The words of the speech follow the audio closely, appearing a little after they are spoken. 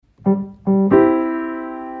Good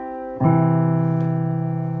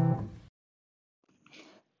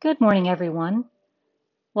morning, everyone.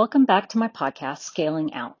 Welcome back to my podcast,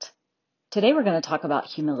 Scaling Out. Today we're going to talk about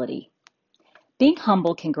humility. Being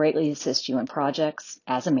humble can greatly assist you in projects,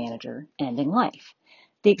 as a manager, and in life.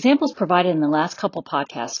 The examples provided in the last couple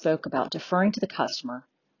podcasts spoke about deferring to the customer,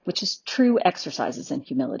 which is true exercises in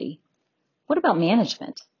humility. What about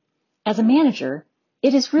management? As a manager,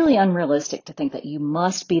 it is really unrealistic to think that you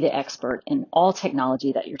must be the expert in all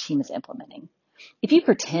technology that your team is implementing. If you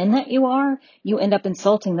pretend that you are, you end up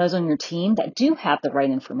insulting those on your team that do have the right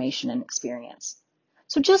information and experience.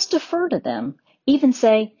 So just defer to them. Even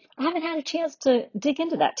say, I haven't had a chance to dig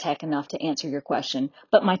into that tech enough to answer your question,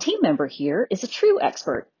 but my team member here is a true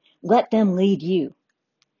expert. Let them lead you.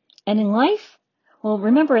 And in life, well,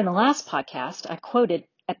 remember in the last podcast, I quoted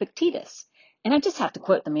Epictetus, and I just have to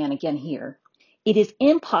quote the man again here. It is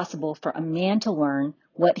impossible for a man to learn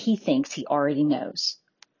what he thinks he already knows.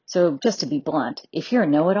 So just to be blunt, if you're a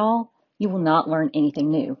know-it-all, you will not learn anything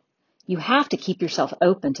new. You have to keep yourself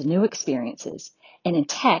open to new experiences. And in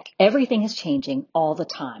tech, everything is changing all the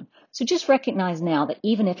time. So just recognize now that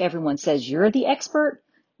even if everyone says you're the expert,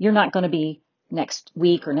 you're not going to be next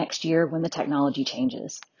week or next year when the technology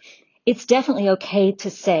changes. It's definitely okay to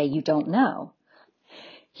say you don't know.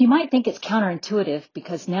 You might think it's counterintuitive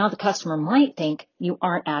because now the customer might think you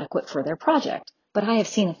aren't adequate for their project. But I have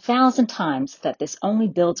seen 1,000 times that this only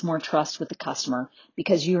builds more trust with the customer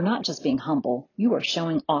because you're not just being humble, you are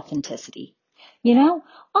showing authenticity. You know,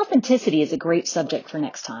 authenticity is a great subject for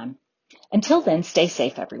next time. Until then, stay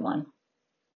safe, everyone.